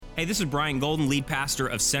Hey, this is Brian Golden, lead pastor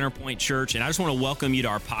of Centerpoint Church, and I just want to welcome you to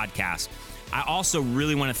our podcast. I also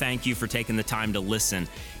really want to thank you for taking the time to listen.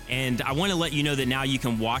 And I want to let you know that now you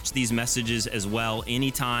can watch these messages as well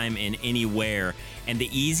anytime and anywhere. And the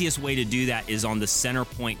easiest way to do that is on the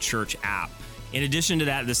Centerpoint Church app. In addition to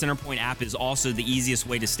that, the Centerpoint app is also the easiest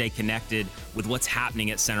way to stay connected with what's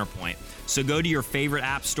happening at Centerpoint. So go to your favorite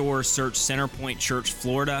app store, search Centerpoint Church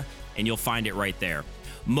Florida, and you'll find it right there.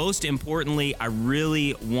 Most importantly, I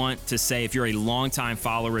really want to say, if you're a longtime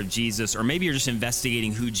follower of Jesus, or maybe you're just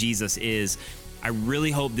investigating who Jesus is, I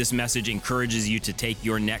really hope this message encourages you to take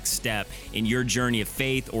your next step in your journey of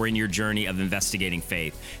faith or in your journey of investigating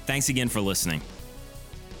faith. Thanks again for listening.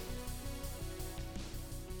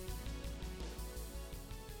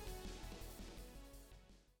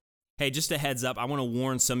 Hey, just a heads up, I want to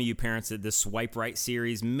warn some of you parents that this Swipe Right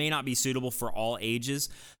series may not be suitable for all ages.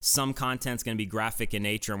 Some content's going to be graphic in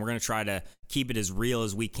nature, and we're going to try to keep it as real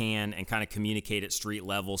as we can and kind of communicate at street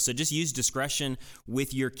level. So just use discretion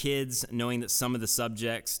with your kids, knowing that some of the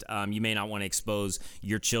subjects you may not want to expose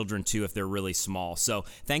your children to if they're really small. So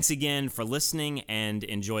thanks again for listening, and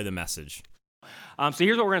enjoy the message. So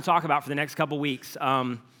here's what we're going to talk about for the next couple weeks.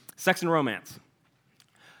 Sex and romance.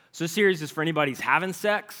 So this series is for anybody who's having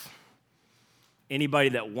sex, anybody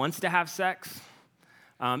that wants to have sex,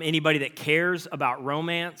 anybody that cares about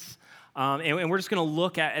romance, and we're just going to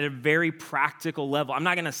look at a very practical level. I'm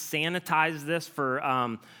not going to sanitize this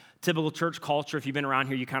for typical church culture. If you've been around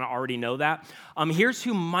here, you kind of already know that. Here's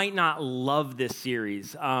who might not love this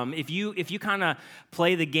series. If you kind of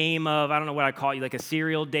play the game of, I don't know what I call it, like a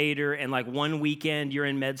serial dater, and like one weekend you're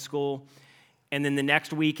in med school, and then the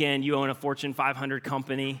next weekend you own a Fortune 500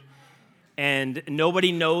 company, and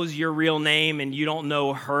nobody knows your real name, and you don't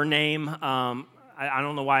know her name. I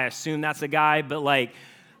don't know why I assume that's a guy, but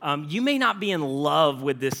you may not be in love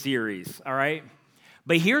with this series, all right?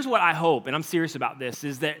 But here's what I hope, and I'm serious about this,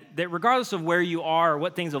 is that regardless of where you are or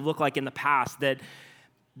what things have looked like in the past, that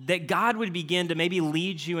God would begin to maybe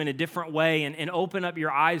lead you in a different way and open up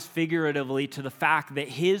your eyes figuratively to the fact that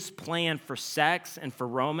his plan for sex and for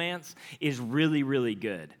romance is really, really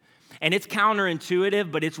good. And it's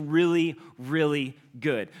counterintuitive, but it's really, really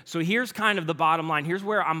good. So here's kind of the bottom line. Here's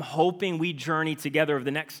where I'm hoping we journey together over the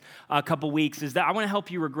next couple weeks, is that I want to help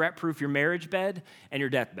you regret-proof your marriage bed and your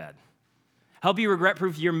deathbed. Help you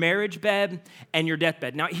regret-proof your marriage bed and your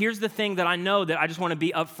deathbed. Now, here's the thing that I know that I just want to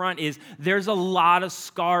be upfront is there's a lot of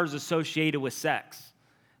scars associated with sex.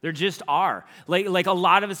 There just are. Like a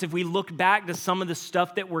lot of us, if we look back to some of the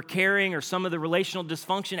stuff that we're carrying or some of the relational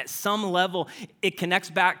dysfunction, at some level, it connects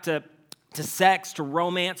back to sex, to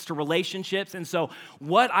romance, to relationships. And so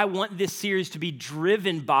what I want this series to be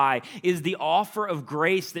driven by is the offer of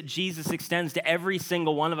grace that Jesus extends to every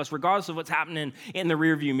single one of us, regardless of what's happening in the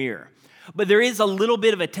rearview mirror. But there is a little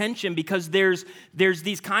bit of a tension because there's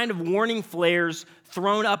these kind of warning flares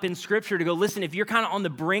thrown up in Scripture to go, listen, if you're kind of on the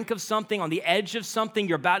brink of something, on the edge of something,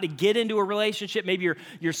 you're about to get into a relationship, maybe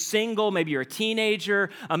you're single, maybe you're a teenager,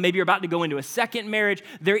 maybe you're about to go into a second marriage,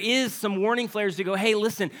 there is some warning flares to go, hey,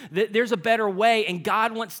 listen, there's a better way, and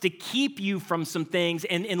God wants to keep you from some things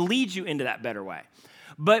and lead you into that better way.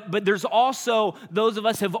 But there's also those of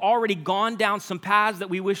us who have already gone down some paths that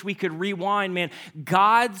we wish we could rewind, man.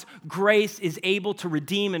 God's grace is able to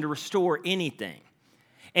redeem and to restore anything.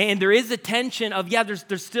 And there is a tension of,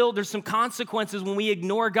 there's some consequences when we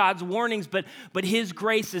ignore God's warnings, but his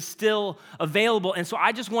grace is still available. And so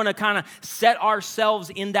I just want to kind of set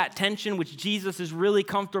ourselves in that tension, which Jesus is really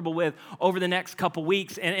comfortable with over the next couple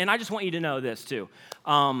weeks. And I just want you to know this too.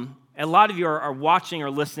 A lot of you are watching or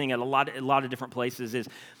listening at a lot of different places, is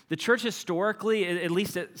the church historically, at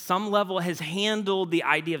least at some level, has handled the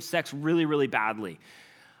idea of sex really, really badly.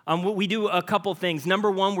 We do a couple things. Number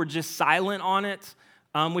one, we're just silent on it.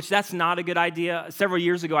 Which that's not a good idea. Several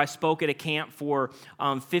years ago, I spoke at a camp for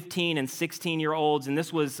 15 and 16-year-olds, and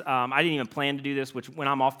this was, I didn't even plan to do this, which when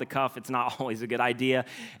I'm off the cuff, it's not always a good idea.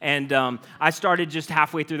 And I started just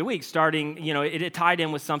halfway through the week, it tied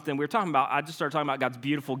in with something we were talking about. I just started talking about God's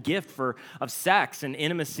beautiful gift of sex and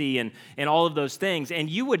intimacy and all of those things. And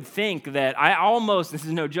you would think that this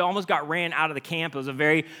is no joke, almost got ran out of the camp. It was a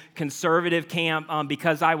very conservative camp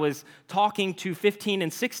because I was talking to 15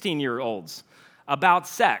 and 16-year-olds about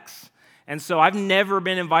sex. And so I've never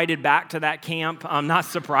been invited back to that camp, not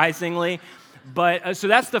surprisingly. But so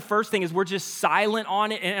that's the first thing, is we're just silent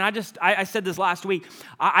on it. And I said this last week.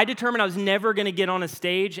 I determined I was never going to get on a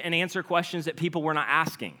stage and answer questions that people were not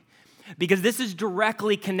asking. Because this is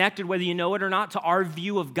directly connected, whether you know it or not, to our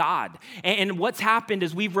view of God. And what's happened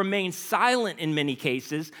is we've remained silent in many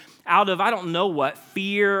cases out of, I don't know what,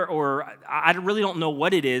 fear, or I really don't know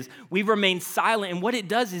what it is, we've remained silent. And what it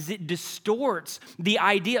does is it distorts the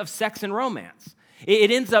idea of sex and romance.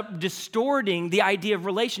 It ends up distorting the idea of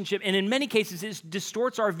relationship, and in many cases, it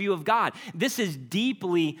distorts our view of God. This is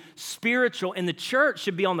deeply spiritual, and the church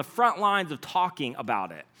should be on the front lines of talking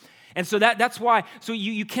about it. And so that's why, so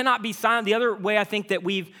you cannot be silent. The other way I think that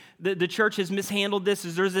the church has mishandled this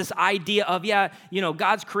is there's this idea of,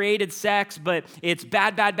 God's created sex, but it's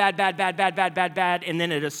bad, and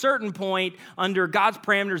then at a certain point, under God's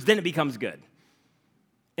parameters, then it becomes good.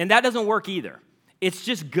 And that doesn't work either. It's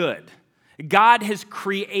just good. God has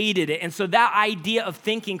created it. And so that idea of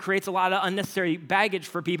thinking creates a lot of unnecessary baggage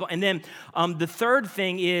for people. And then the third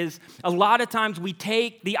thing is a lot of times we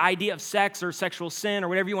take the idea of sex or sexual sin or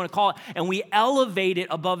whatever you want to call it, and we elevate it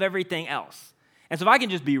above everything else. And so if I can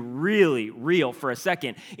just be really real for a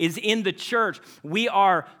second, is in the church, we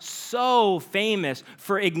are so famous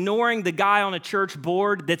for ignoring the guy on a church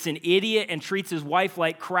board that's an idiot and treats his wife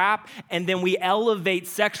like crap, and then we elevate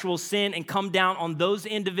sexual sin and come down on those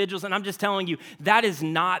individuals. And I'm just telling you, that is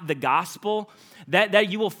not the gospel. That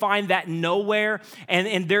you will find that nowhere.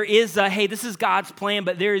 And there is hey, this is God's plan,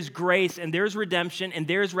 but there is grace and there's redemption and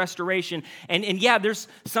there's restoration. And yeah, there's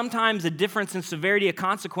sometimes a difference in severity of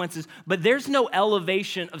consequences, but there's no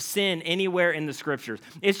elevation of sin anywhere in the scriptures.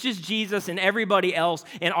 It's just Jesus and everybody else,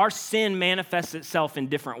 and our sin manifests itself in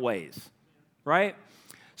different ways, right?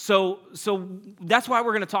 So that's why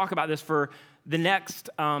we're going to talk about this for the next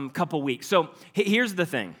couple weeks. So here's the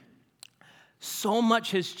thing. So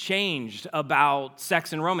much has changed about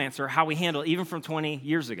sex and romance, or how we handle it, even from 20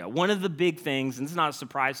 years ago. One of the big things, and this is not a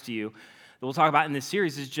surprise to you, that we'll talk about in this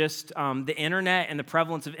series is just the internet and the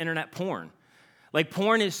prevalence of internet porn. Like,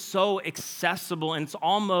 porn is so accessible and it's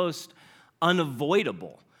almost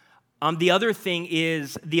unavoidable. The other thing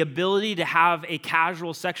is the ability to have a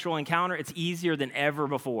casual sexual encounter. It's easier than ever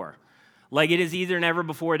before. Like, it is easier than ever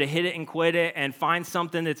before to hit it and quit it and find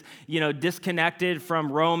something that's, disconnected from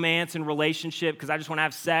romance and relationship because I just want to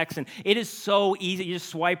have sex. And it is so easy. You just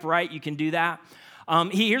swipe right, you can do that.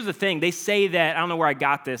 Here's the thing. They say that, I don't know where I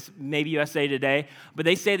got this, maybe USA Today, but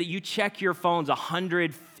they say that you check your phones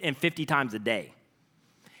 150 times a day.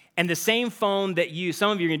 And the same phone that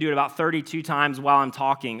some of you are going to do it about 32 times while I'm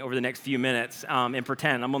talking over the next few minutes and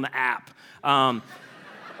pretend I'm on the app. And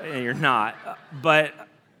you're not. But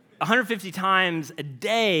 150 times a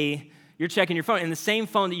day, you're checking your phone. And the same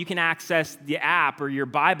phone that you can access the app or your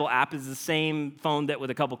Bible app is the same phone that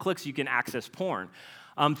with a couple clicks you can access porn.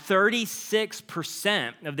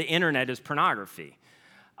 36% of the internet is pornography.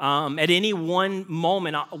 At any one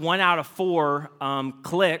moment, 1 out of 4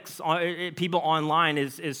 clicks, people online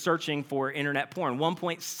is searching for internet porn.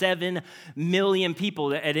 1.7 million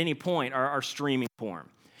people at any point are streaming porn.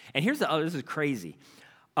 And this is crazy.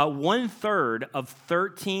 1/3 of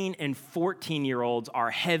 13 and 14-year-olds are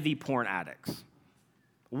heavy porn addicts.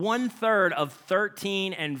 1/3 of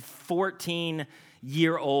 13 and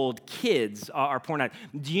 14-year-old kids are porn addicts.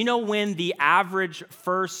 Do you know when the average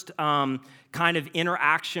first kind of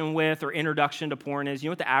interaction with or introduction to porn is? You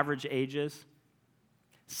know what the average age is?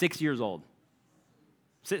 6 years old.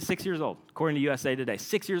 6 years old, according to USA Today.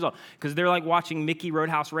 6 years old, because they're like watching Mickey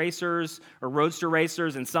Roadhouse Racers or Roadster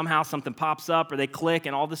Racers, and somehow something pops up or they click,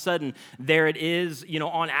 and all of a sudden there it is,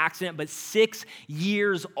 on accident. But 6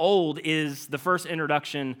 years old is the first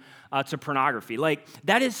introduction to pornography. Like,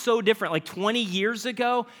 that is so different. Like 20 years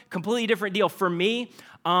ago, completely different deal. For me,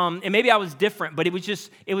 and maybe I was different, but it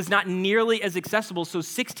was not nearly as accessible. So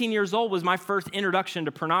 16 years old was my first introduction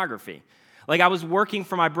to pornography. Like, I was working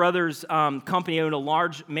for my brother's company. He owned a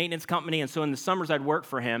large maintenance company, and so in the summers I'd work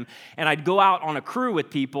for him, and I'd go out on a crew with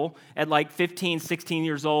people at like 15, 16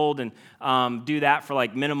 years old and do that for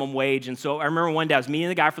like minimum wage. And so I remember one day I was meeting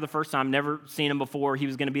the guy for the first time, never seen him before. He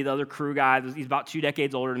was going to be the other crew guy. He's about 2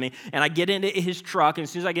 decades older than me, and I get into his truck, and as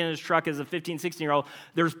soon as I get in his truck as a 15, 16-year-old,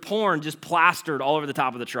 there's porn just plastered all over the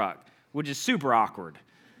top of the truck, which is super awkward.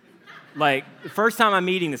 Like, the first time I'm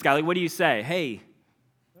meeting this guy, like, what do you say? Hey,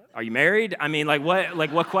 are you married? I mean,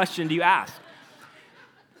 what question do you ask?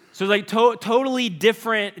 So it's like totally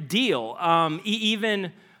different deal.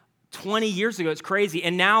 Even 20 years ago, it's crazy.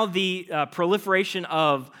 And now the proliferation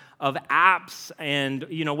of apps and,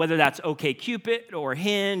 whether that's OkCupid or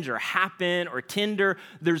Hinge or Happen or Tinder,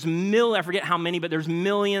 there's I forget how many, but there's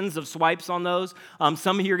millions of swipes on those.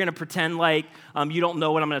 Some of you are going to pretend like you don't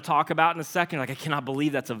know what I'm going to talk about in a second. Like, I cannot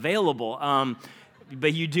believe that's available.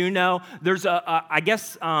 But you do know, there's I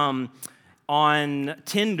guess on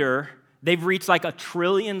Tinder, they've reached like 1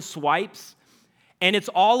 trillion swipes, and it's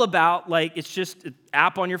all about, like, it's just an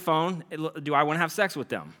app on your phone. Do I want to have sex with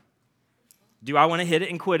them? Do I want to hit it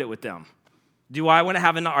and quit it with them? Do I want to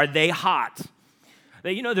have are they hot?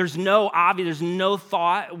 There's no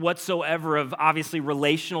thought whatsoever of obviously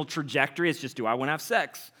relational trajectory. It's just, do I want to have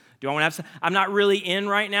sex? Do I want to have sex? I'm not really in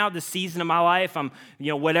right now, the season of my life. I'm,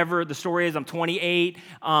 whatever the story is, I'm 28.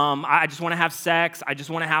 I just want to have sex. I just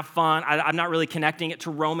want to have fun. I'm not really connecting it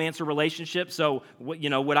to romance or relationship. So,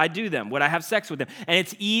 would I do them? Would I have sex with them? And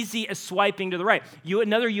it's easy as swiping to the right.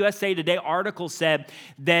 Another USA Today article said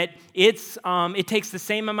that it takes the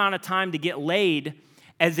same amount of time to get laid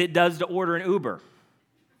as it does to order an Uber.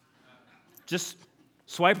 Just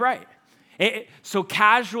swipe right. So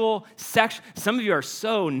casual sex, some of you are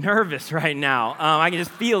so nervous right now. I can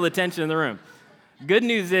just feel the tension in the room. Good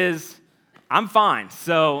news is I'm fine.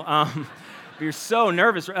 So you're so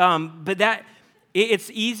nervous. But it's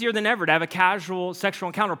easier than ever to have a casual sexual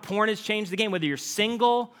encounter. Porn has changed the game, whether you're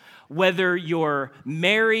single, whether you're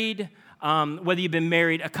married, whether you've been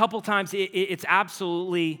married a couple times, it's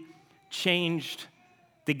absolutely changed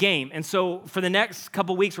the game. And so for the next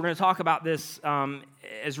couple weeks, we're going to talk about this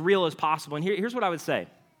as real as possible. And here's what I would say.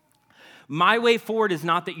 My way forward is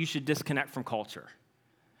not that you should disconnect from culture.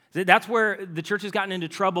 That's where the church has gotten into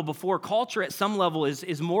trouble before. Culture at some level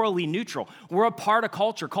is morally neutral. We're a part of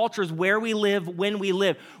culture. Culture is where we live, when we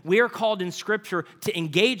live. We are called in Scripture to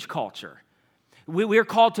engage culture. We are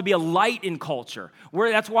called to be a light in culture.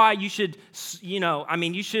 That's why you should,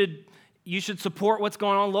 you should support what's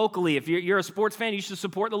going on locally. If you're a sports fan, you should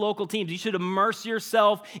support the local teams. You should immerse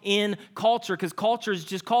yourself in culture because culture is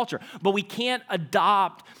just culture. But we can't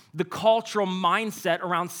adopt the cultural mindset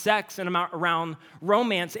around sex and around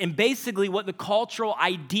romance. And basically what the cultural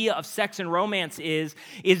idea of sex and romance is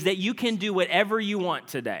that you can do whatever you want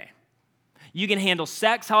today. You can handle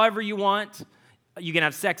sex however you want. You can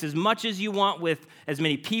have sex as much as you want with as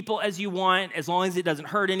many people as you want, as long as it doesn't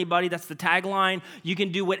hurt anybody. That's the tagline. You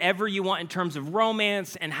can do whatever you want in terms of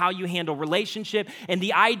romance and how you handle relationship. And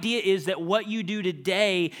the idea is that what you do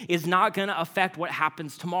today is not going to affect what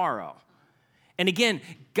happens tomorrow. And again,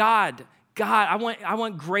 God, I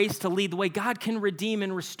want grace to lead the way. God can redeem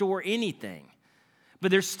and restore anything. But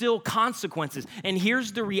there's still consequences. And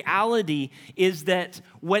here's the reality is that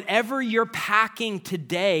whatever you're packing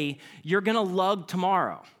today, you're going to lug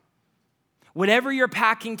tomorrow. Whatever you're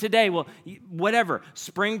packing today, whatever,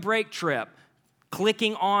 spring break trip,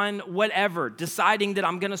 clicking on whatever, deciding that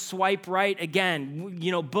I'm going to swipe right again,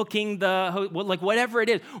 booking whatever it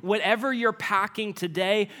is, whatever you're packing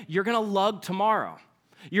today, you're going to lug tomorrow.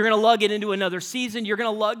 You're going to lug it into another season. You're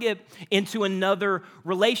going to lug it into another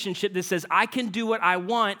relationship that says, I can do what I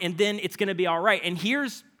want, and then it's going to be all right. And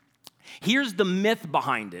here's the myth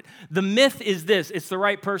behind it. The myth is this. It's the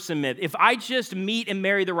right person myth. If I just meet and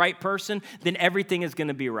marry the right person, then everything is going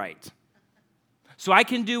to be right. So I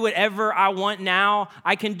can do whatever I want now.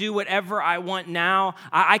 I can do whatever I want now.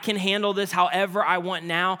 I can handle this however I want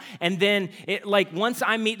now. And then, once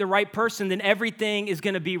I meet the right person, then everything is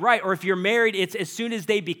going to be right. Or if you're married, it's as soon as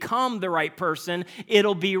they become the right person,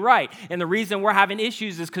 it'll be right. And the reason we're having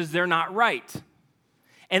issues is because they're not right.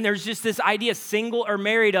 And there's just this idea, single or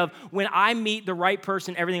married, of when I meet the right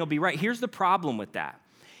person, everything will be right. Here's the problem with that,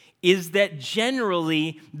 is that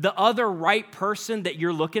generally the other right person that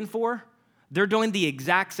you're looking for, they're doing the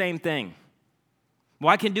exact same thing. Well,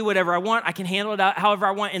 I can do whatever I want. I can handle it however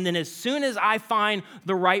I want. And then as soon as I find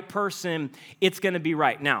the right person, it's going to be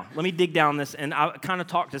right. Now, let me dig down this, and I'll kind of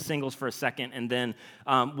talk to singles for a second, and then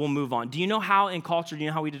we'll move on. Do you know how in culture,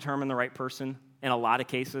 we determine the right person in a lot of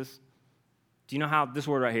cases? Do you know how, this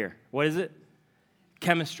word right here, what is it?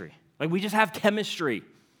 Chemistry. We just have chemistry.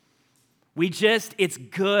 It's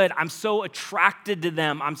good. I'm so attracted to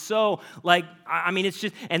them. I'm so it's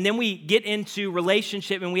just, and then we get into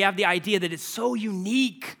relationship and we have the idea that it's so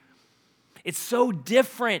unique. It's so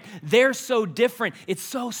different. They're so different. It's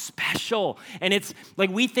so special. And it's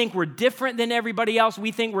we think we're different than everybody else.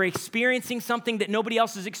 We think we're experiencing something that nobody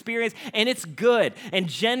else has experienced, and it's good. And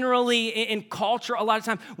generally in culture, a lot of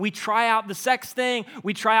times we try out the sex thing,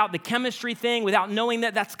 we try out the chemistry thing without knowing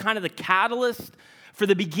that that's kind of the catalyst for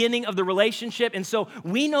the beginning of the relationship. And so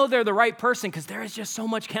we know they're the right person because there is just so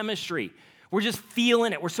much chemistry. We're just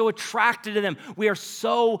feeling it. We're so attracted to them. We are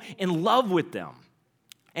so in love with them.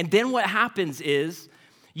 And then what happens is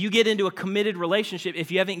you get into a committed relationship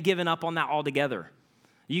if you haven't given up on that altogether.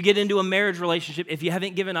 You get into a marriage relationship if you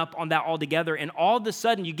haven't given up on that altogether. And all of a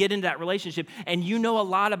sudden you get into that relationship and you know a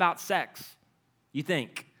lot about sex, you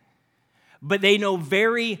think. But they know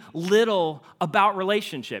very little about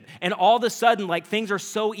relationship. And all of a sudden, things are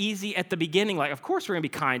so easy at the beginning. Of course we're going to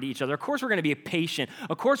be kind to each other. Of course we're going to be patient.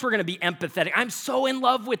 Of course we're going to be empathetic. I'm so in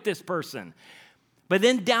love with this person. But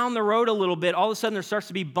then down the road a little bit, all of a sudden there starts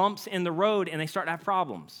to be bumps in the road and they start to have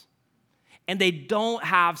problems. And they don't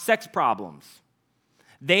have sex problems.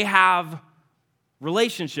 They have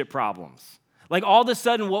relationship problems. Like all of a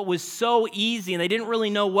sudden what was so easy and they didn't really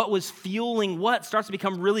know what was fueling what starts to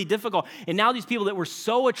become really difficult. And now these people that were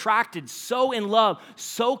so attracted, so in love,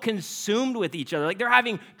 so consumed with each other, like they're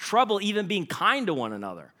having trouble even being kind to one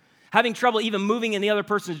another. Having trouble even moving in the other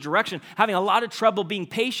person's direction, having a lot of trouble being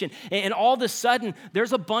patient. And all of a sudden,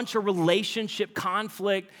 there's a bunch of relationship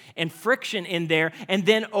conflict and friction in there. And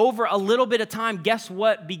then over a little bit of time, guess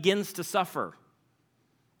what begins to suffer?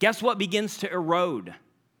 Guess what begins to erode?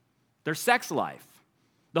 Their sex life.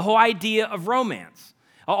 The whole idea of romance.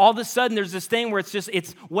 All of a sudden, there's this thing where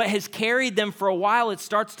it's what has carried them for a while. It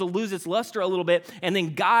starts to lose its luster a little bit. And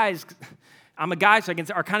then guys, I'm a guy, so I can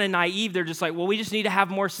say, are kind of naive. They're just like, well, we just need to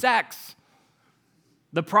have more sex.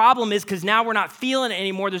 The problem is because now we're not feeling it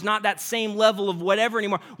anymore. There's not that same level of whatever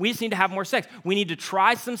anymore. We just need to have more sex. We need to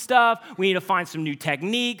try some stuff. We need to find some new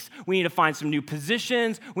techniques. We need to find some new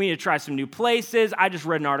positions. We need to try some new places. I just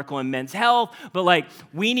read an article in Men's Health, but like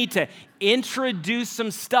we need to introduce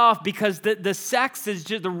some stuff because the sex is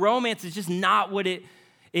just, the romance is just not what it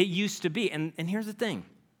used to be. And here's the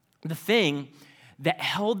thing that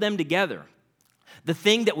held them together, the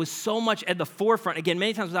thing that was so much at the forefront, again,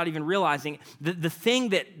 many times without even realizing, the thing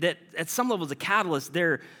that at some level is a catalyst,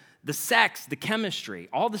 the sex, the chemistry,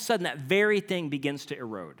 all of a sudden that very thing begins to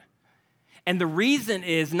erode. And the reason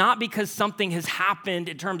is not because something has happened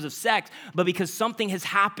in terms of sex, but because something has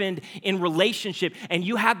happened in relationship and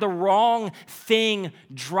you had the wrong thing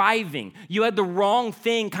driving. You had the wrong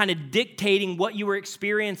thing kind of dictating what you were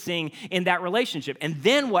experiencing in that relationship. And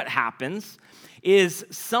then what happens is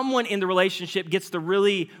someone in the relationship gets the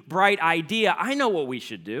really bright idea, I know what we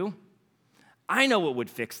should do. I know what would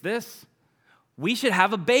fix this. We should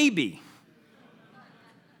have a baby.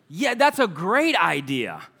 Yeah, that's a great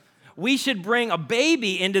idea. We should bring a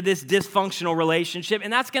baby into this dysfunctional relationship,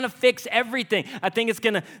 and that's going to fix everything. I think it's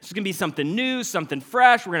going to be something new, something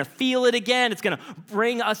fresh. We're going to feel it again. It's going to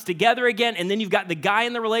bring us together again. And then you've got the guy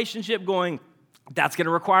in the relationship going, that's going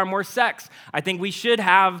to require more sex. I think we should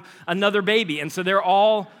have another baby. And so they're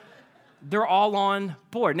all on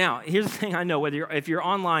board. Now, here's the thing I know, if you're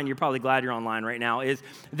online, you're probably glad you're online right now, is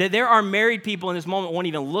that there are married people in this moment who won't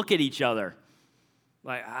even look at each other.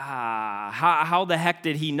 Like, how the heck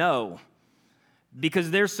did he know?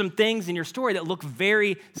 Because there's some things in your story that look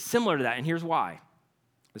very similar to that. And here's why.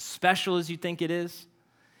 As special as you think it is,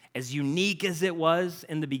 as unique as it was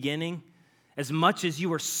in the beginning, as much as you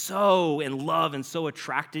were so in love and so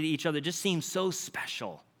attracted to each other, it just seems so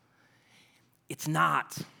special. It's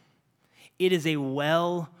not. It is a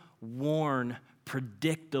well-worn,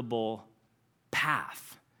 predictable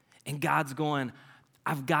path. And God's going,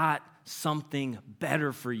 I've got something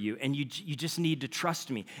better for you, and you just need to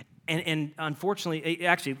trust me. And unfortunately,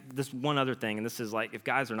 actually, this one other thing, and this is like, if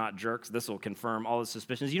guys are not jerks, this will confirm all the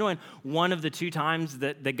suspicions. You know, in one of the two times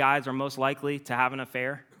that the guys are most likely to have an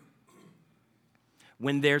affair,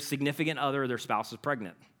 when their significant other or their spouse is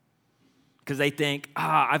pregnant. Because they think,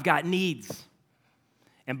 I've got needs.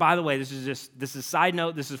 And by the way, this is a side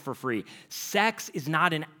note, this is for free. Sex is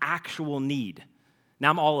not an actual need. Now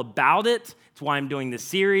I'm all about it. It's why I'm doing this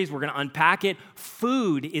series. We're going to unpack it.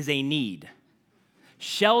 Food is a need.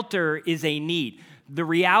 Shelter is a need. The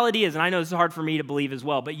reality is, and I know this is hard for me to believe as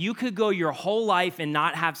well, but you could go your whole life and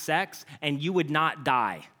not have sex and you would not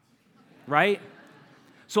die, right?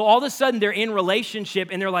 So all of a sudden they're in relationship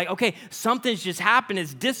and they're like, okay, something's just happened.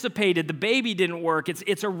 It's dissipated. The baby didn't work.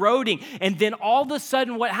 It's eroding. And then all of a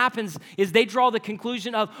sudden what happens is they draw the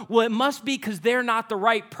conclusion of, well, it must be because they're not the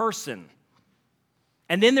right person.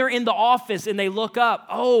 And then they're in the office and they look up,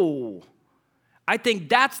 oh, I think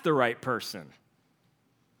that's the right person.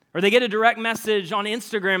 Or they get a direct message on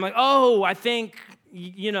Instagram like, oh, I think,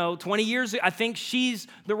 20 years ago, I think he's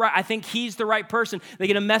the right person. They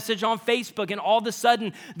get a message on Facebook, and all of a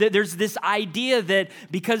sudden, there's this idea that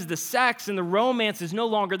because the sex and the romance is no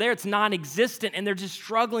longer there, it's non-existent, and they're just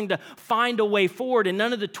struggling to find a way forward, and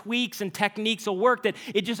none of the tweaks and techniques will work, that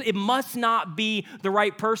it must not be the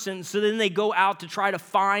right person. So then they go out to try to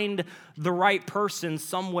find the right person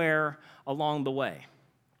somewhere along the way.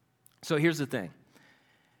 So here's the thing.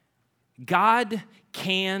 God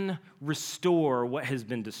can restore what has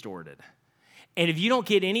been distorted. And if you don't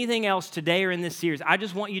get anything else today or in this series, I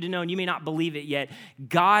just want you to know, and you may not believe it yet,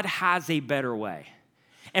 God has a better way.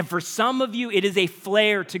 And for some of you, it is a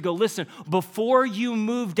flare to go, listen, before you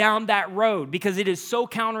move down that road, because it is so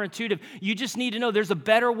counterintuitive, you just need to know there's a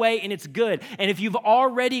better way and it's good. And if you've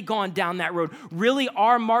already gone down that road, really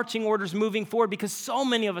our marching orders moving forward, because so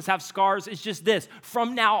many of us have scars, it's just this,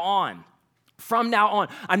 from now on,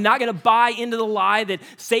 I'm not going to buy into the lie that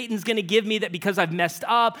Satan's going to give me that because I've messed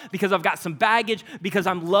up, because I've got some baggage, because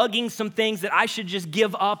I'm lugging some things that I should just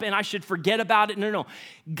give up and I should forget about it. No.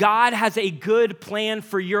 God has a good plan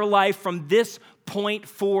for your life from this point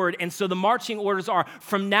forward. And so the marching orders are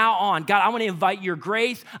from now on. God, I want to invite your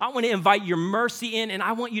grace. I want to invite your mercy in, and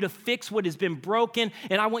I want you to fix what has been broken,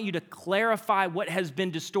 and I want you to clarify what has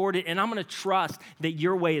been distorted, and I'm going to trust that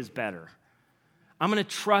your way is better. I'm going to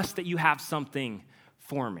trust that you have something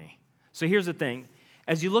for me. So here's the thing.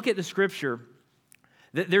 As you look at the scripture,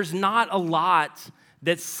 there's not a lot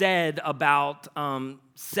that's said about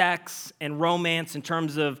sex and romance in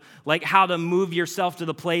terms of like how to move yourself to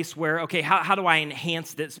the place where, okay, how do I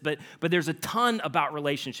enhance this? But there's a ton about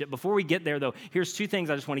relationship. Before we get there, though, here's two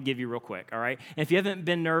things I just want to give you real quick, all right? And if you haven't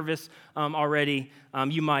been nervous already,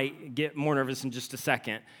 you might get more nervous in just a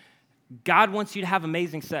second. God wants you to have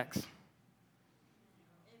amazing sex.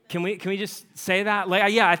 Can we just say that?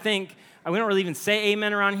 Like, yeah, I think we don't really even say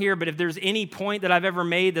amen around here, but if there's any point that I've ever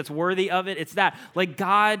made that's worthy of it, it's that. Like,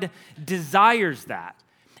 God desires that.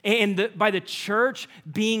 And by the church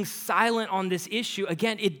being silent on this issue,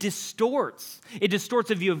 again, it distorts. It distorts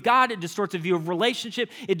a view of God. It distorts a view of relationship.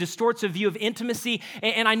 It distorts a view of intimacy.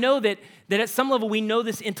 And I know that at some level we know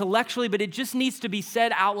this intellectually, but it just needs to be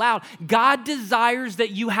said out loud. God desires that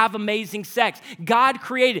you have amazing sex. God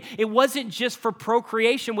created. It wasn't just for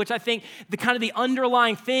procreation, which I think the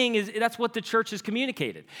underlying thing is that's what the church has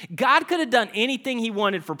communicated. God could have done anything he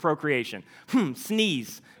wanted for procreation.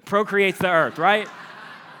 Sneeze, procreates the earth, right?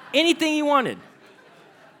 Anything you wanted.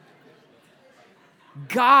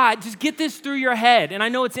 God, just get this through your head, and I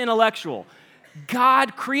know it's intellectual.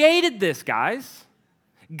 God created this, guys.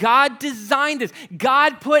 God designed this.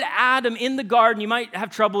 God put Adam in the garden. You might have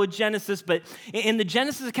trouble with Genesis, but in the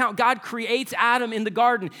Genesis account, God creates Adam in the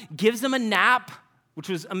garden, gives him a nap, which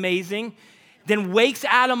was amazing, then wakes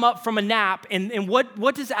Adam up from a nap, and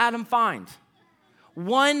what does Adam find?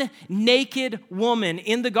 One naked woman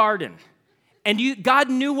in the garden. And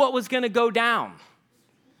God knew what was going to go down.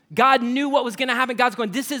 God knew what was going to happen. God's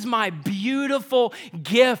going, this is my beautiful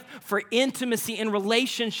gift for intimacy and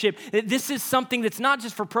relationship. This is something that's not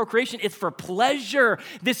just for procreation, it's for pleasure.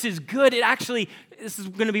 This is good. This is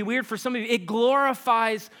going to be weird for some of you. It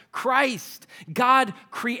glorifies Christ. God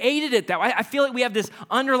created it that way. I feel like we have this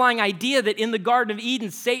underlying idea that in the Garden of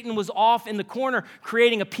Eden, Satan was off in the corner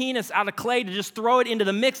creating a penis out of clay to just throw it into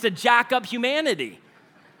the mix to jack up humanity.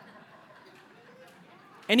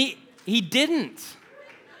 And he didn't.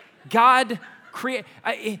 God created,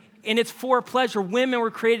 and it's for pleasure. Women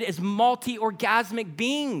were created as multi-orgasmic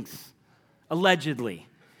beings, allegedly.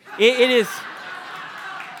 It is.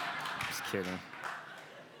 Just kidding.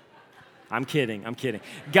 I'm kidding.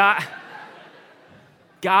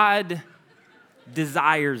 God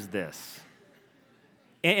desires this.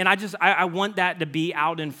 And I want that to be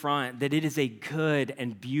out in front, that it is a good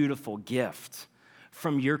and beautiful gift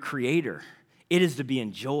from your Creator. It is to be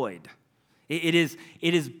enjoyed. It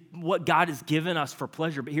is what God has given us for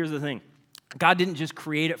pleasure. But here's the thing. God didn't just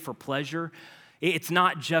create it for pleasure. It's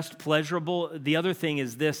not just pleasurable. The other thing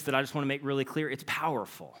is this that I just want to make really clear. It's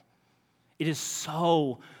powerful. It is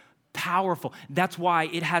so powerful. That's why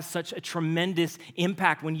it has such a tremendous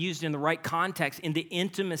impact when used in the right context, in the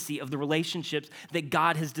intimacy of the relationships that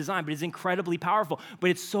God has designed. But it's incredibly powerful.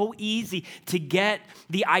 But it's so easy to get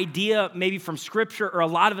the idea maybe from Scripture, or a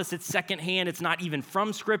lot of us it's secondhand. It's not even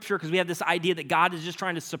from Scripture, because we have this idea that God is just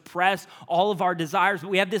trying to suppress all of our desires. But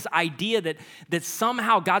we have this idea that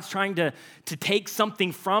somehow God's trying to take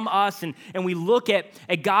something from us. And we look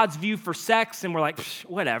at God's view for sex and we're like,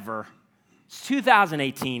 whatever. It's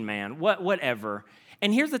 2018, man, whatever.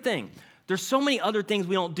 And here's the thing. There's so many other things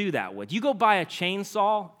we don't do that with. You go buy a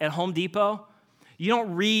chainsaw at Home Depot, you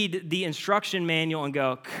don't read the instruction manual and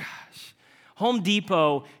go, gosh, Home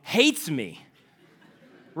Depot hates me,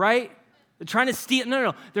 right? They're trying to steal.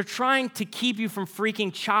 No. They're trying to keep you from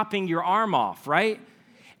freaking chopping your arm off, right?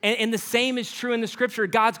 And the same is true in the Scripture.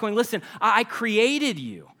 God's going, listen, I created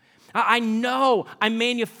you. I know, I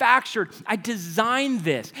manufactured, I designed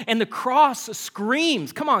this. And the cross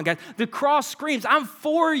screams, come on guys, the cross screams, I'm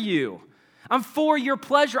for you. I'm for your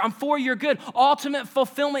pleasure. I'm for your good. Ultimate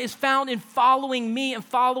fulfillment is found in following me and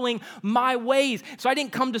following my ways. So I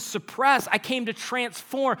didn't come to suppress, I came to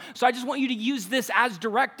transform. So I just want you to use this as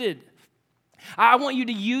directed. I want you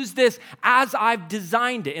to use this as I've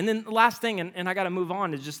designed it. And then the last thing, and I got to move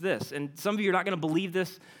on, is just this. And some of you are not going to believe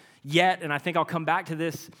this yet, and I think I'll come back to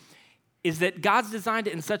this, is that God's designed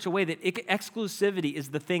it in such a way that exclusivity is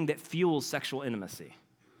the thing that fuels sexual intimacy.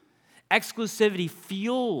 Exclusivity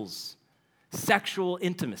fuels sexual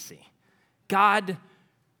intimacy. God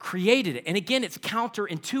created it. And again, it's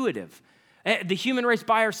counterintuitive. The human race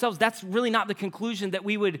by ourselves, that's really not the conclusion that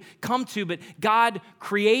we would come to, but God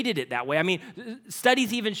created it that way. I mean,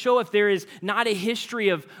 studies even show if there is not a history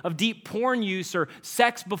of deep porn use or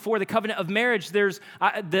sex before the covenant of marriage, there's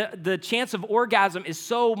the chance of orgasm is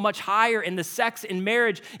so much higher, and the sex in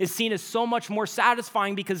marriage is seen as so much more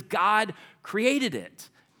satisfying because God created it.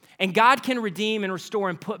 And God can redeem and restore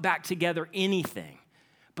and put back together anything,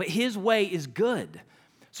 but his way is good.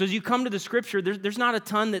 So as you come to the scripture, there's not a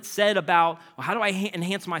ton that's said about, well, how do I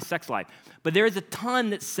enhance my sex life? But there is a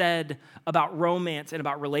ton that's said about romance and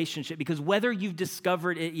about relationship, because whether you've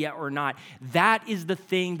discovered it yet or not, that is the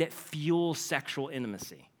thing that fuels sexual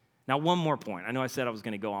intimacy. Now, one more point. I know I said I was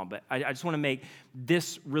going to go on, but I just want to make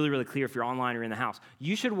this really, really clear if you're online or in the house.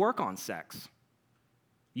 You should work on sex.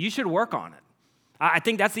 You should work on it. I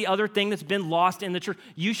think that's the other thing that's been lost in the church.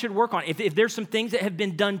 You should work on it. If there's some things that have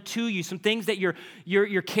been done to you, some things that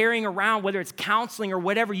you're carrying around, whether it's counseling or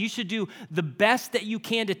whatever, you should do the best that you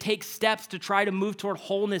can to take steps to try to move toward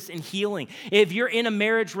wholeness and healing. If you're in a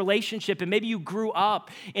marriage relationship and maybe you grew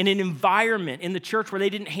up in an environment in the church where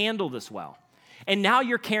they didn't handle this well, and now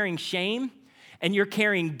you're carrying shame, and you're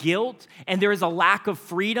carrying guilt, and there is a lack of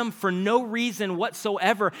freedom for no reason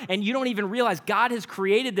whatsoever, and you don't even realize God has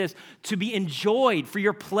created this to be enjoyed for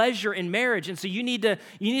your pleasure in marriage. And so you need to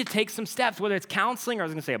take some steps, whether it's counseling, or I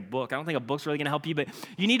was going to say a book. I don't think a book's really going to help you, but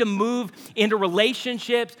you need to move into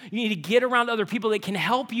relationships. You need to get around other people that can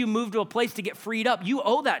help you move to a place to get freed up. You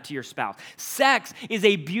owe that to your spouse. Sex is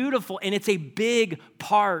a beautiful, and it's a big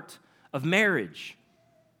part of marriage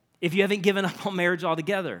if you haven't given up on marriage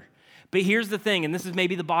altogether. But here's the thing, and this is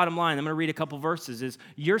maybe the bottom line. I'm going to read a couple verses, is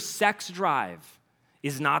your sex drive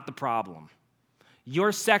is not the problem.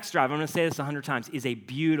 Your sex drive, I'm going to say this 100 times, is a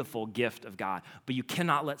beautiful gift of God, but you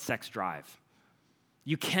cannot let sex drive.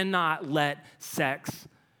 You cannot let sex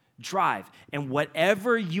drive. And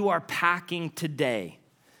whatever you are packing today,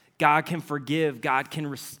 God can forgive, God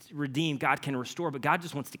can redeem, God can restore, but God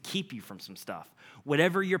just wants to keep you from some stuff.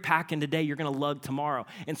 Whatever you're packing today, you're going to lug tomorrow.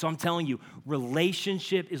 And so I'm telling you,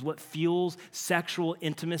 relationship is what fuels sexual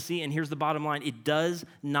intimacy. And here's the bottom line. It does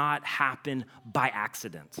not happen by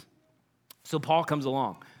accident. So Paul comes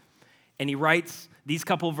along, and he writes these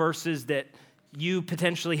couple verses that you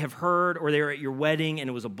potentially have heard, or they were at your wedding, and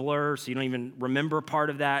it was a blur, so you don't even remember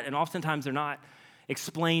part of that. And oftentimes they're not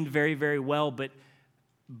explained very, very well, but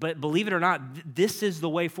believe it or not, this is the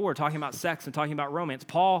way forward, talking about sex and talking about romance.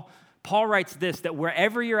 Paul writes this, that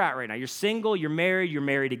wherever you're at right now, you're single, you're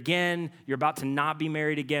married again, you're about to not be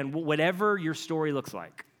married again, whatever your story looks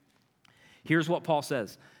like, here's what Paul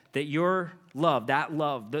says, that your love,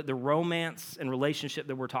 the romance and relationship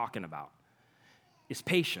that we're talking about is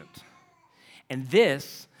patient. And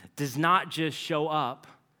this does not just show up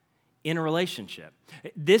in a relationship.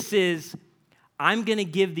 This is, I'm going to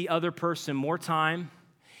give the other person more time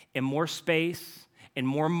and more space and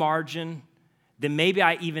more margin than maybe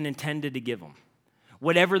I even intended to give them.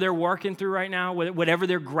 Whatever they're working through right now, whatever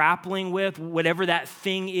they're grappling with, whatever that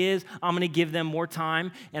thing is, I'm going to give them more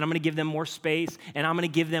time, and I'm going to give them more space, and I'm going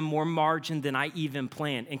to give them more margin than I even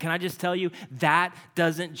planned. And can I just tell you, that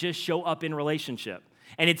doesn't just show up in relationship.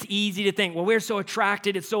 And it's easy to think, well, we're so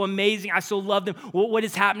attracted, it's so amazing, I so love them, what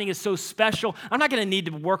is happening is so special. I'm not going to need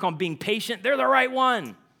to work on being patient. They're the right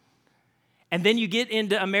one. And then you get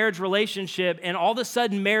into a marriage relationship, and all of a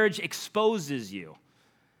sudden, marriage exposes you.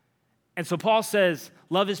 And so Paul says,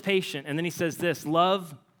 love is patient. And then he says this,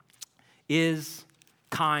 love is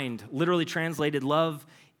kind. Literally translated, love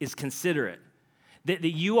is considerate. That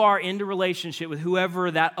you are into relationship with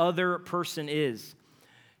whoever that other person is.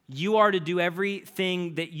 You are to do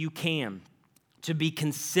everything that you can to be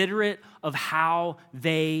considerate of how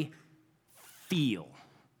they feel.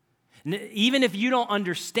 Even if you don't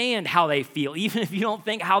understand how they feel, even if you don't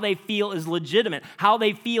think how they feel is legitimate, how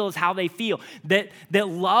they feel is how they feel. That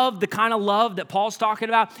love, the kind of love that Paul's talking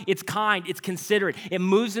about, it's kind, it's considerate. It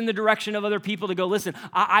moves in the direction of other people to go, listen,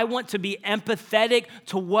 I want to be empathetic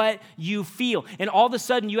to what you feel. And all of a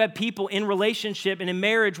sudden you have people in relationship and in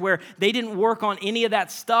marriage where they didn't work on any of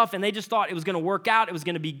that stuff, and they just thought it was going to work out, it was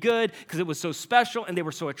going to be good because it was so special and they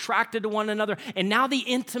were so attracted to one another. And now the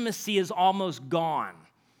intimacy is almost gone.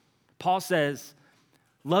 Paul says,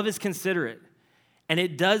 love is considerate, and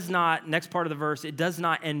it does not, next part of the verse, it does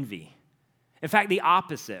not envy. In fact, the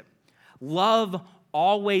opposite. Love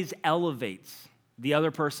always elevates the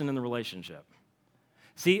other person in the relationship.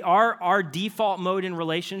 See, our default mode in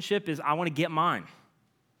relationship is I want to get mine.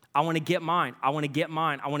 I want to get mine. I want to get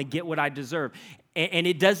mine. I want to get what I deserve. And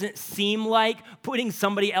it doesn't seem like putting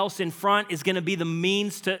somebody else in front is going to be the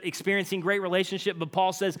means to experiencing great relationship. But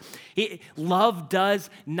Paul says love does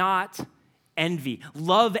not envy.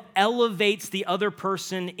 Love elevates the other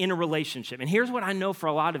person in a relationship. And here's what I know for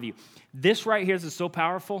a lot of you. This right here is so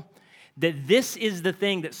powerful that this is the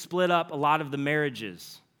thing that split up a lot of the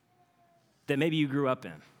marriages that maybe you grew up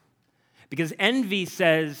in. Because envy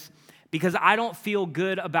says, because I don't feel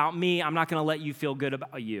good about me, I'm not going to let you feel good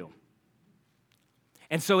about you.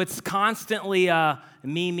 And so it's constantly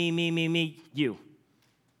me, you.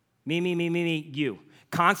 Me, you.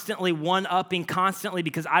 Constantly one-upping, constantly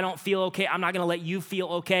because I don't feel okay, I'm not going to let you feel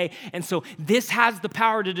okay. And so this has the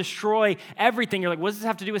power to destroy everything. You're like, what does this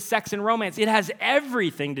have to do with sex and romance? It has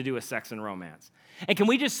everything to do with sex and romance. And can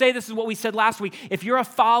we just say, this is what we said last week, if you're a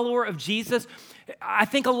follower of Jesus, I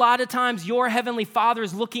think a lot of times your heavenly Father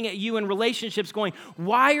is looking at you in relationships going,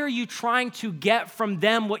 why are you trying to get from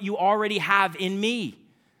them what you already have in me?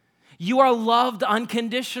 You are loved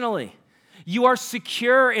unconditionally. You are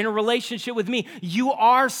secure in a relationship with me. You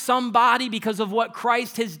are somebody because of what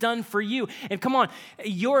Christ has done for you. And come on,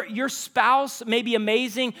 your spouse may be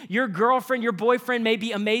amazing. Your girlfriend, your boyfriend may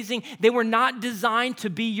be amazing. They were not designed to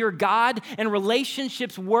be your God. And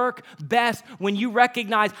relationships work best when you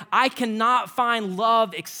recognize I cannot find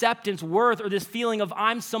love, acceptance, worth, or this feeling of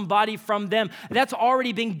I'm somebody from them. That's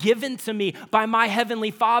already been given to me by my heavenly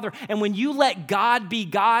Father. And when you let God be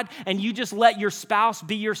God and you just let your spouse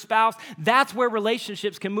be your spouse, that's where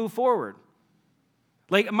relationships can move forward.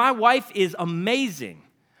 Like, my wife is amazing.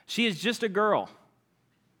 She is just a girl.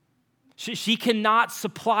 She cannot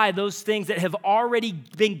supply those things that have already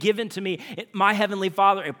been given to me, my heavenly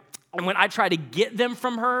Father. And when I try to get them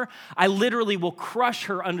from her, I literally will crush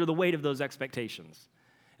her under the weight of those expectations.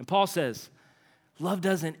 And Paul says, love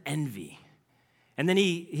doesn't envy. And then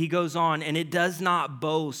he goes on, and it does not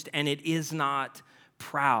boast, and it is not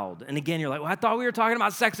proud. And again, you're like, well, I thought we were talking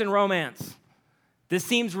about sex and romance. This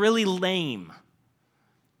seems really lame.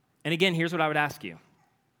 And again, here's what I would ask you.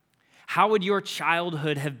 How would your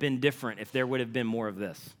childhood have been different if there would have been more of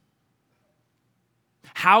this?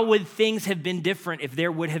 How would things have been different if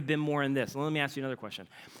there would have been more in this? Well, let me ask you another question.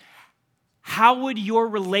 How would your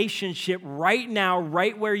relationship right now,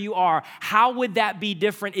 right where you are, how would that be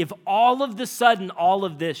different if all of the sudden all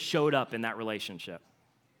of this showed up in that relationship?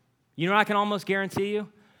 You know what I can almost guarantee you?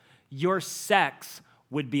 Your sex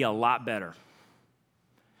would be a lot better.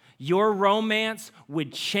 Your romance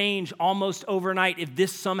would change almost overnight if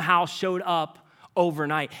this somehow showed up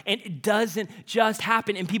overnight. And it doesn't just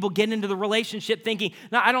happen. And people get into the relationship thinking,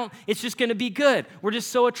 no, it's just going to be good. We're just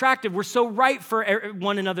so attractive. We're so right for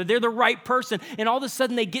one another. They're the right person. And all of a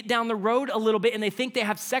sudden they get down the road a little bit and they think they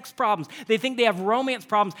have sex problems. They think they have romance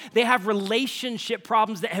problems. They have relationship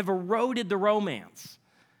problems that have eroded the romance.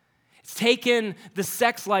 It's taken the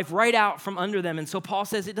sex life right out from under them. And so Paul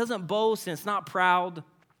says it doesn't boast and it's not proud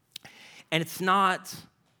and it's not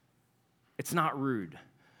rude.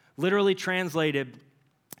 Literally translated,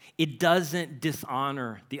 it doesn't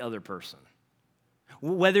dishonor the other person.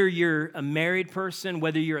 Whether you're a married person,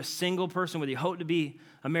 whether you're a single person, whether you hope to be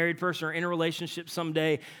a married person or in a relationship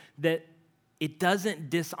someday, that it doesn't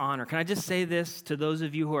dishonor. Can I just say this to those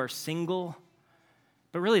of you who are single?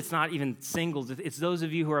 But really, it's not even singles. It's those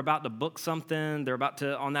of you who are about to book something, they're about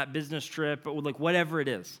to on that business trip, or like whatever it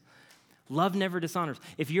is. Love never dishonors.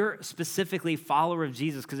 If you're specifically a follower of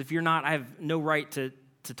Jesus, because if you're not, I have no right to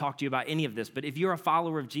talk to you about any of this, but if you're a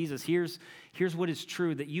follower of Jesus, here's what is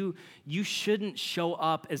true, that you shouldn't show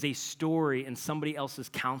up as a story in somebody else's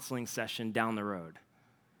counseling session down the road.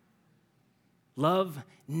 Love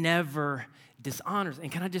never dishonors. And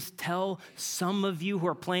can I just tell some of you who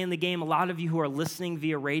are playing the game, a lot of you who are listening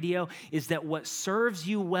via radio, is that what serves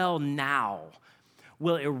you well now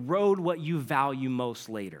will erode what you value most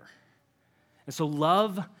later. And so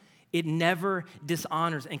love, it never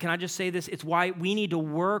dishonors. And can I just say this? It's why we need to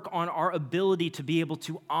work on our ability to be able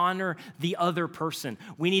to honor the other person.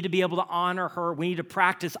 We need to be able to honor her. We need to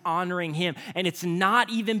practice honoring him. And it's not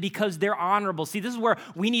even because they're honorable. See, this is where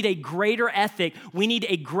we need a greater ethic. We need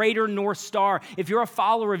a greater North Star. If you're a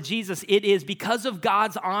follower of Jesus, it is because of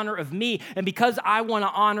God's honor of me and because I want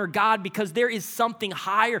to honor God, because there is something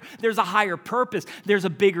higher. There's a higher purpose. There's a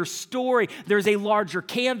bigger story. There's a larger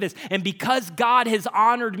canvas. And because God has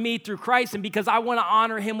honored me me through Christ, and because I want to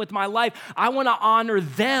honor him with my life, I want to honor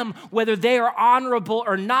them whether they are honorable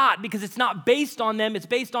or not, because it's not based on them, it's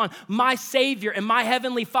based on my Savior and my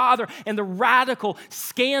Heavenly Father and the radical,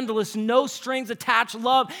 scandalous, no strings attached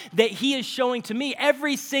love that he is showing to me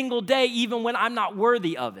every single day, even when I'm not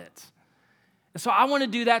worthy of it. So I want to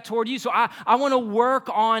do that toward you. So I want to work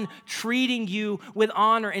on treating you with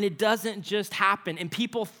honor, and it doesn't just happen. And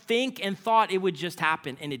people think and thought it would just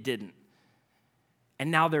happen, and it didn't. And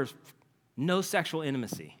now there's no sexual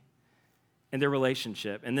intimacy in their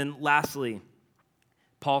relationship. And then lastly,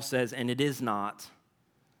 Paul says, and it is not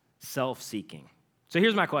self-seeking. So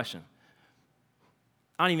here's my question.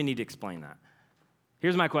 I don't even need to explain that.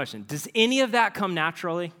 Here's my question. Does any of that come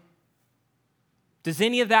naturally? Does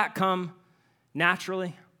any of that come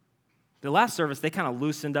naturally? The last service, they kind of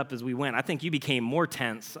loosened up as we went. I think you became more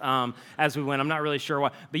tense as we went. I'm not really sure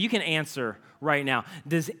why, but you can answer right now.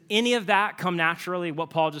 Does any of that come naturally,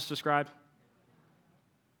 what Paul just described?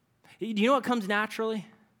 Do you know what comes naturally?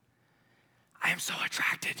 I am so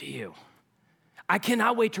attracted to you. I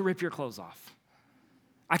cannot wait to rip your clothes off.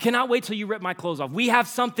 I cannot wait till you rip my clothes off. We have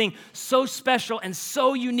something so special and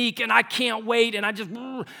so unique, and I can't wait, and I just,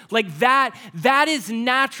 like that is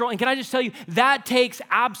natural. And can I just tell you, that takes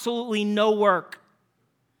absolutely no work.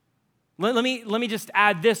 Let me just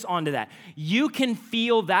add this onto that. You can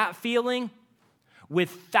feel that feeling with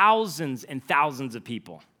thousands and thousands of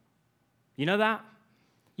people. You know that?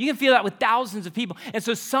 You can feel that with thousands of people. And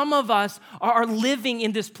so some of us are living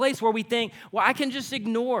in this place where we think, well, I can just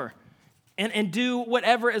ignore and do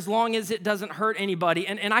whatever as long as it doesn't hurt anybody.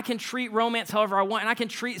 And I can treat romance however I want, and I can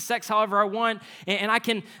treat sex however I want, and I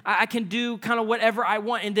can do kind of whatever I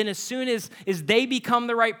want. And then as soon as they become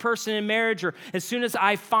the right person in marriage, or as soon as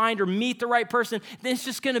I find or meet the right person, then it's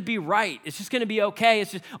just going to be right. It's just going to be okay.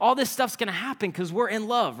 It's just all this stuff's going to happen because we're in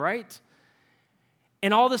love, right?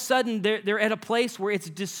 And all of a sudden, they're at a place where it's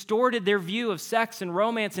distorted their view of sex and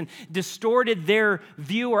romance and distorted their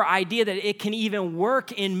view or idea that it can even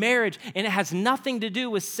work in marriage. And it has nothing to do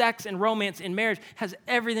with sex and romance in marriage. It has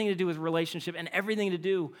everything to do with relationship and everything to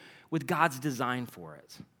do with God's design for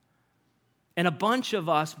it. And a bunch of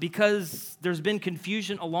us, because there's been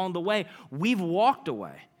confusion along the way, we've walked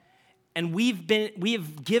away. And we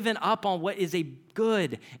have given up on what is a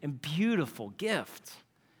good and beautiful gift.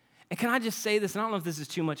 And can I just say this, and I don't know if this is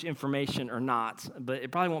too much information or not, but it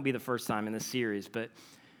probably won't be the first time in this series, but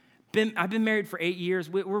I've been married for 8 years.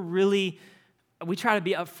 We try to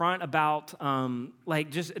be upfront about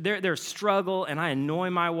there's struggle, and I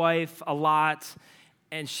annoy my wife a lot,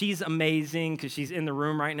 and she's amazing because she's in the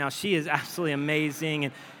room right now. She is absolutely amazing.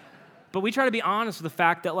 But we try to be honest with the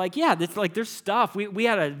fact that there's stuff. We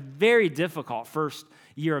had a very difficult first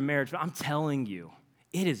year of marriage, but I'm telling you,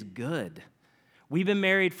 it is good. We've been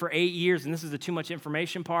married for 8 years, and this is the too much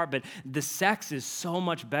information part, but the sex is so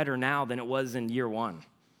much better now than it was in year one.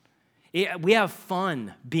 We have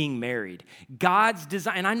fun being married. God's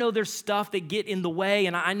design, and I know there's stuff that get in the way,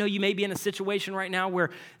 and I know you may be in a situation right now where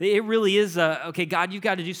it really is, okay, God, you've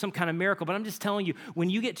got to do some kind of miracle, but I'm just telling you, when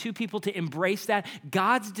you get two people to embrace that,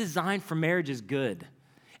 God's design for marriage is good,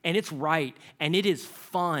 and it's right, and it is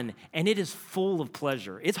fun, and it is full of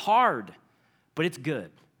pleasure. It's hard, but it's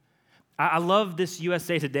good. I love this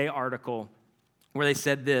USA Today article where they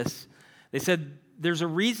said this. They said, there's a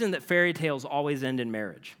reason that fairy tales always end in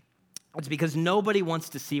marriage. It's because nobody wants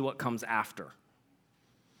to see what comes after.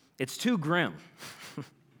 It's too grim.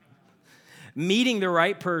 Meeting the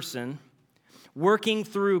right person, working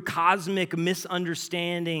through cosmic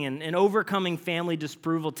misunderstanding and overcoming family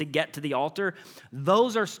disapproval to get to the altar,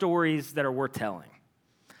 those are stories that are worth telling.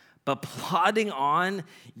 But plodding on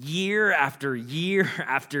year after year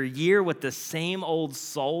after year with the same old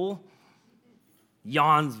soul,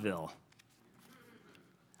 Yawnsville.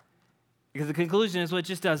 Because the conclusion is, well, it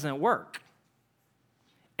just doesn't work.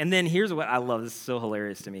 And then here's what I love. This is so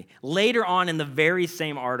hilarious to me. Later on in the very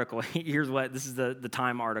same article, this is the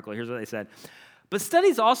Time article. Here's what they said. But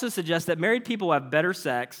studies also suggest that married people have better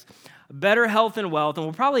sex, better health and wealth, and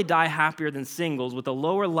will probably die happier than singles with a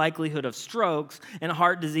lower likelihood of strokes and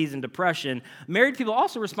heart disease and depression. Married people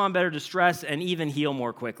also respond better to stress and even heal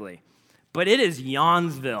more quickly. But it is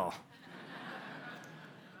Yawnsville.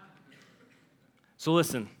 So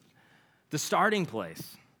listen, the starting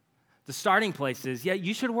place is,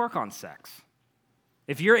 you should work on sex.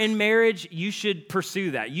 If you're in marriage, you should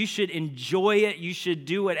pursue that. You should enjoy it. You should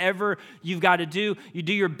do whatever you've got to do. You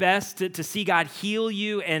do your best to see God heal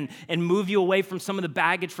you and move you away from some of the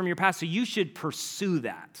baggage from your past. So you should pursue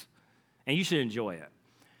that, and you should enjoy it.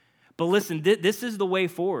 But listen, this is the way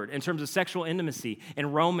forward in terms of sexual intimacy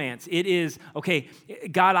and romance. It is, okay,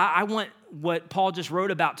 God, I want what Paul just wrote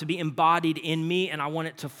about to be embodied in me, and I want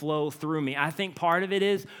it to flow through me. I think part of it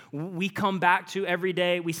is we come back to every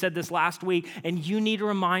day. We said this last week, and you need to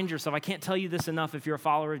remind yourself. I can't tell you this enough if you're a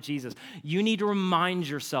follower of Jesus. You need to remind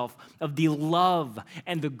yourself of the love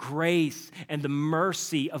and the grace and the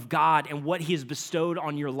mercy of God and what he has bestowed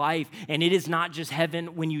on your life. And it is not just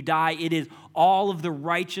heaven when you die. It is all of the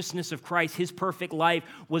righteousness of Christ. His perfect life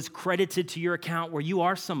was credited to your account where you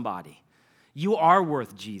are somebody. You are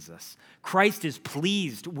worth Jesus. Christ is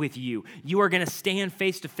pleased with you. You are going to stand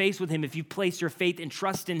face to face with him if you place your faith and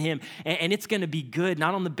trust in him. And it's going to be good,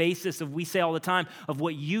 not on the basis of, we say all the time, of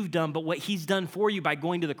what you've done, but what he's done for you by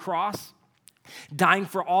going to the cross, dying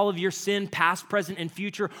for all of your sin, past, present, and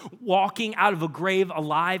future, walking out of a grave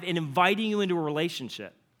alive and inviting you into a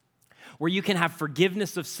relationship where you can have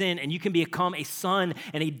forgiveness of sin and you can become a son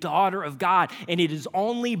and a daughter of God. And it is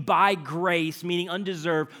only by grace, meaning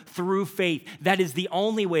undeserved, through faith. That is the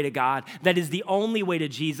only way to God. That is the only way to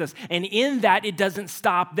Jesus. And in that, it doesn't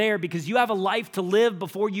stop there because you have a life to live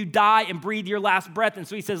before you die and breathe your last breath. And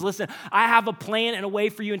so he says, listen, I have a plan and a way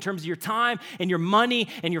for you in terms of your time and your money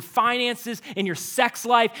and your finances and your sex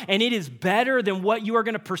life. And it is better than what you are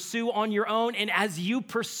going to pursue on your own. And as you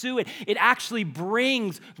pursue it, it actually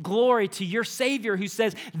brings glory to your Savior who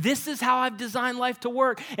says, this is how I've designed life to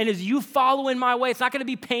work. And as you follow in my way, it's not going to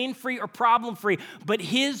be pain-free or problem-free, but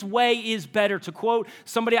his way is better. To quote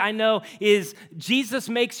somebody I know is, Jesus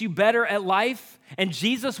makes you better at life, and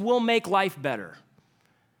Jesus will make life better.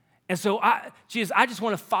 And so, Jesus, I just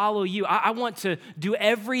want to follow you. I want to do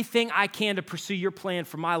everything I can to pursue your plan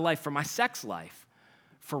for my life, for my sex life,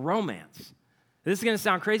 for romance. This is going to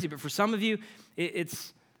sound crazy, but for some of you,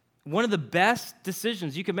 it's one of the best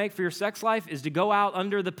decisions you can make for your sex life is to go out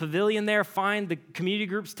under the pavilion there, find the community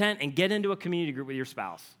group's tent, and get into a community group with your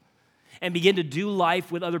spouse and begin to do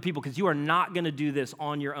life with other people because you are not going to do this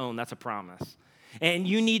on your own. That's a promise. And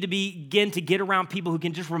you need to begin to get around people who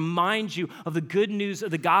can just remind you of the good news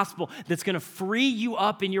of the gospel that's going to free you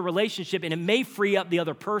up in your relationship, and it may free up the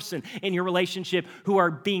other person in your relationship who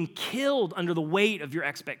are being killed under the weight of your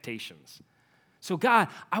expectations. So God,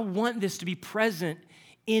 I want this to be present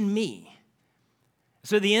in me.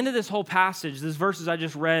 So at the end of this whole passage, this verses I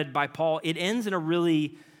just read by Paul, it ends in a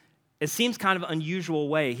really, it seems kind of unusual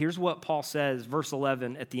way. Here's what Paul says, verse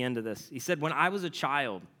 11 at the end of this. He said, when I was a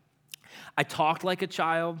child, I talked like a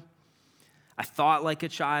child, I thought like a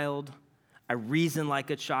child, I reasoned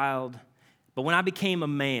like a child, but when I became a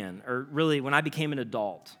man, or really when I became an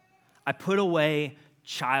adult, I put away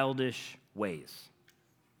childish ways.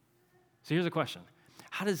 So here's a question.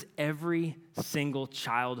 How does every single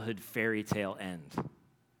childhood fairy tale end?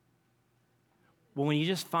 Well, when you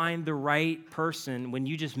just find the right person, when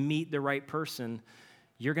you just meet the right person,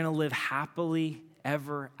 you're going to live happily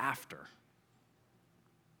ever after.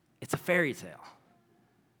 It's a fairy tale.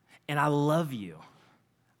 And I love you.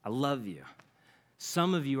 I love you.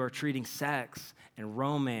 Some of you are treating sex and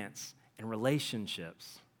romance and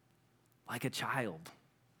relationships like a child.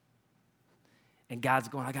 And God's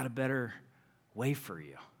going, I got a better way for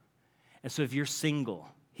you. And so if you're single,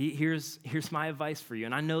 here's my advice for you.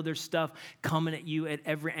 And I know there's stuff coming at you at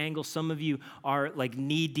every angle. Some of you are like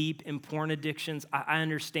knee deep in porn addictions. I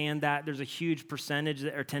understand that. There's a huge percentage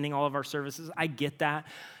that are attending all of our services. I get that.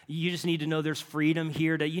 You just need to know there's freedom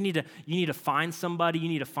here. You need to find somebody. You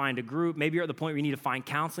need to find a group. Maybe you're at the point where you need to find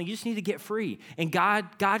counseling. You just need to get free. And God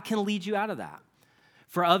can lead you out of that.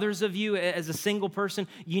 For others of you, as a single person,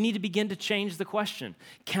 you need to begin to change the question.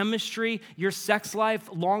 Chemistry, your sex life,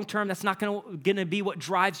 long-term, that's not going to be what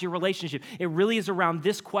drives your relationship. It really is around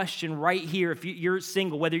this question right here. If you're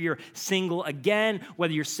single, whether you're single again,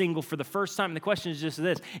 whether you're single for the first time, the question is just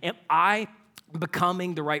this. Am I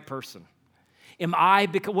becoming the right person?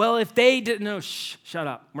 If they didn't know, shut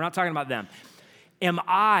up. We're not talking about them. Am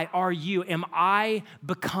I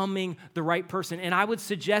becoming the right person? And I would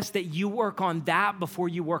suggest that you work on that before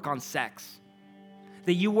you work on sex.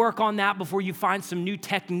 That you work on that before you find some new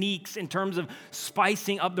techniques in terms of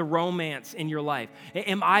spicing up the romance in your life.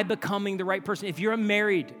 Am I becoming the right person? If you're a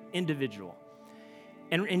married individual,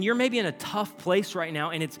 and you're maybe in a tough place right now,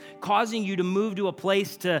 and it's causing you to move to a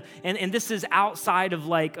place and this is outside of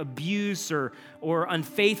like abuse or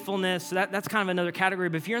unfaithfulness, so that's kind of another category.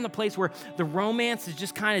 But if you're in the place where the romance is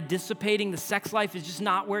just kind of dissipating, the sex life is just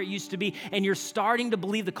not where it used to be, and you're starting to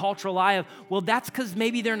believe the cultural lie of, well, that's because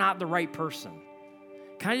maybe they're not the right person.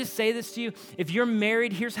 Can I just say this to you? If you're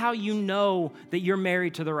married, here's how you know that you're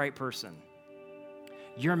married to the right person.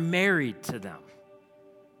 You're married to them.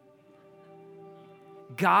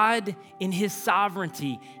 God, in his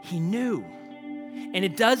sovereignty, he knew. And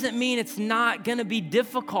it doesn't mean it's not going to be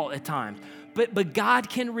difficult at times. But God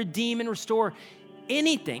can redeem and restore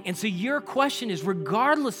anything. And so your question is,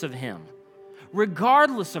 regardless of him,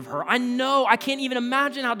 regardless of her, I know, I can't even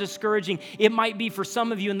imagine how discouraging it might be for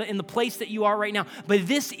some of you in the place that you are right now. But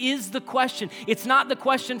this is the question. It's not the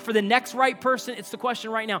question for the next right person. It's the question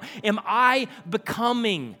right now. Am I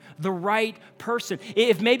becoming the right person?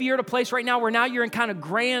 If maybe you're at a place right now where now you're in kind of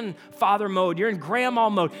grandfather mode, you're in grandma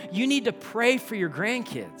mode, you need to pray for your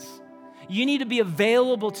grandkids. You need to be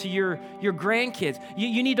available to your grandkids.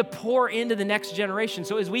 You need to pour into the next generation.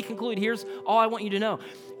 So as we conclude, here's all I want you to know.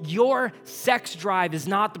 Your sex drive is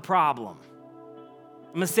not the problem.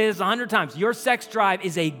 I'm going to say this 100 times. Your sex drive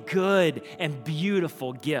is a good and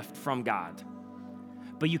beautiful gift from God.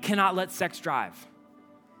 But you cannot let sex drive.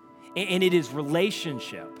 And it is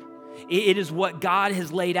relationship. It is what God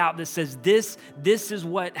has laid out that says this is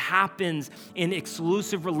what happens in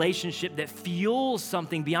exclusive relationship that fuels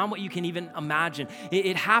something beyond what you can even imagine.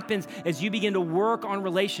 It happens as you begin to work on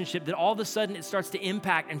relationship that all of a sudden it starts to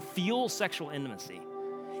impact and fuel sexual intimacy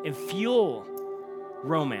and fuel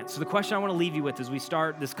romance. So the question I want to leave you with as we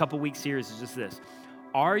start this couple week series is just this.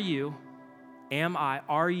 Are you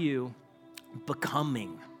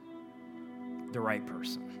becoming the right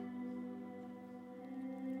person?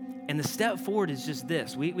 And the step forward is just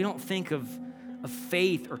this. We don't think of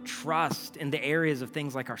faith or trust in the areas of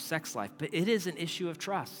things like our sex life, but it is an issue of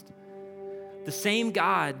trust. The same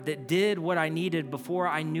God that did what I needed before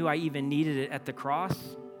I knew I even needed it at the cross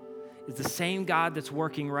is the same God that's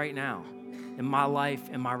working right now in my life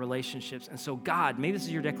and my relationships. And so God, maybe this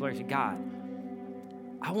is your declaration, God,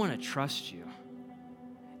 I want to trust you.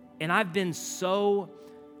 And I've been so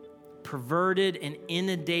perverted and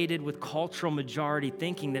inundated with cultural majority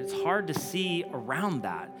thinking that it's hard to see around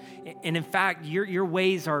that. And in fact, your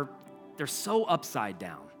ways they're so upside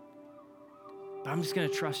down. But I'm just going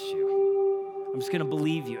to trust you. I'm just going to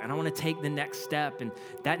believe you. And I want to take the next step. And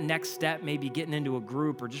that next step may be getting into a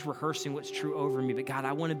group or just rehearsing what's true over me. But God,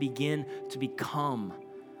 I want to begin to become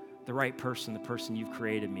the right person, the person you've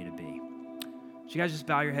created me to be. So you guys just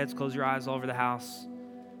bow your heads, close your eyes all over the house.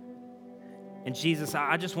 And Jesus,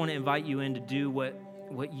 I just want to invite you in to do what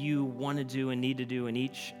you want to do and need to do in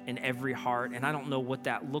each and every heart. And I don't know what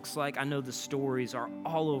that looks like. I know the stories are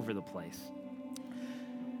all over the place.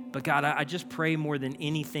 But God, I just pray more than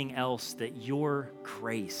anything else that your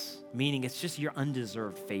grace, meaning it's just your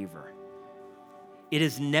undeserved favor, it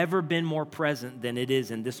has never been more present than it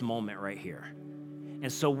is in this moment right here.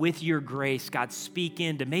 And so with your grace, God, speak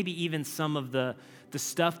into maybe even some of the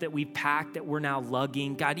stuff that we've packed that we're now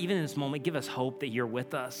lugging. God, even in this moment, give us hope that you're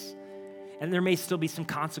with us. And there may still be some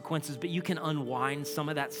consequences, but you can unwind some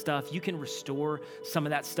of that stuff. You can restore some of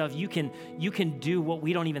that stuff. You can do what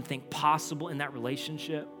we don't even think possible in that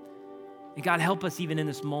relationship. And God, help us even in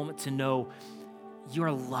this moment to know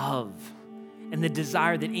your love and the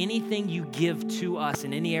desire that anything you give to us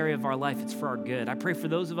in any area of our life, it's for our good. I pray for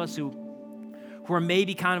those of us who are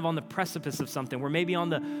maybe kind of on the precipice of something, we're maybe on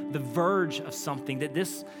the verge of something, that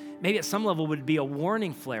this maybe at some level would be a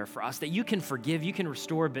warning flare for us, that you can forgive, you can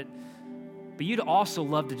restore, but you'd also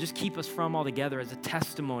love to just keep us from altogether as a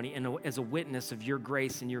testimony and as a witness of your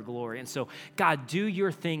grace and your glory. And so, God, do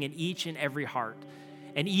your thing in each and every heart.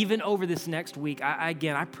 And even over this next week,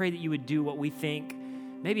 I pray that you would do what we think,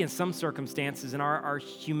 maybe in some circumstances in our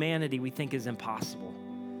humanity, we think is impossible.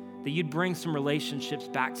 That you'd bring some relationships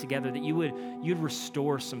back together, that you'd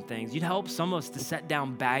restore some things. You'd help some of us to set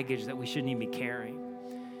down baggage that we shouldn't even be carrying.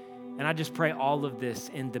 And I just pray all of this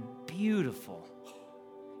in the beautiful,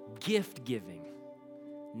 gift-giving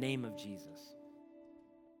name of Jesus.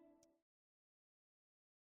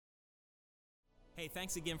 Hey,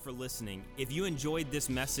 thanks again for listening. If you enjoyed this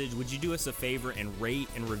message, would you do us a favor and rate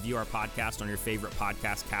and review our podcast on your favorite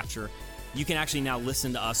podcast catcher? You can actually now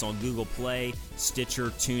listen to us on Google Play,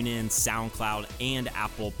 Stitcher, TuneIn, SoundCloud, and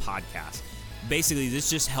Apple Podcasts. Basically, this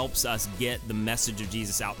just helps us get the message of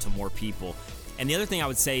Jesus out to more people. And the other thing I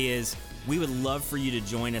would say is we would love for you to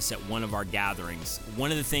join us at one of our gatherings.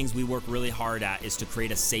 One of the things we work really hard at is to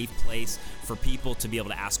create a safe place for people to be able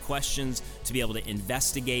to ask questions, to be able to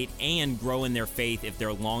investigate, and grow in their faith if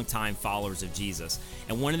they're longtime followers of Jesus.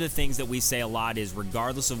 And one of the things that we say a lot is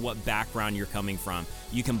regardless of what background you're coming from,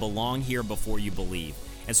 you can belong here before you believe.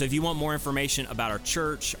 And so if you want more information about our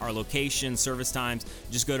church, our location, service times,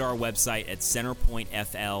 just go to our website at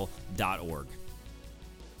centerpointfl.org.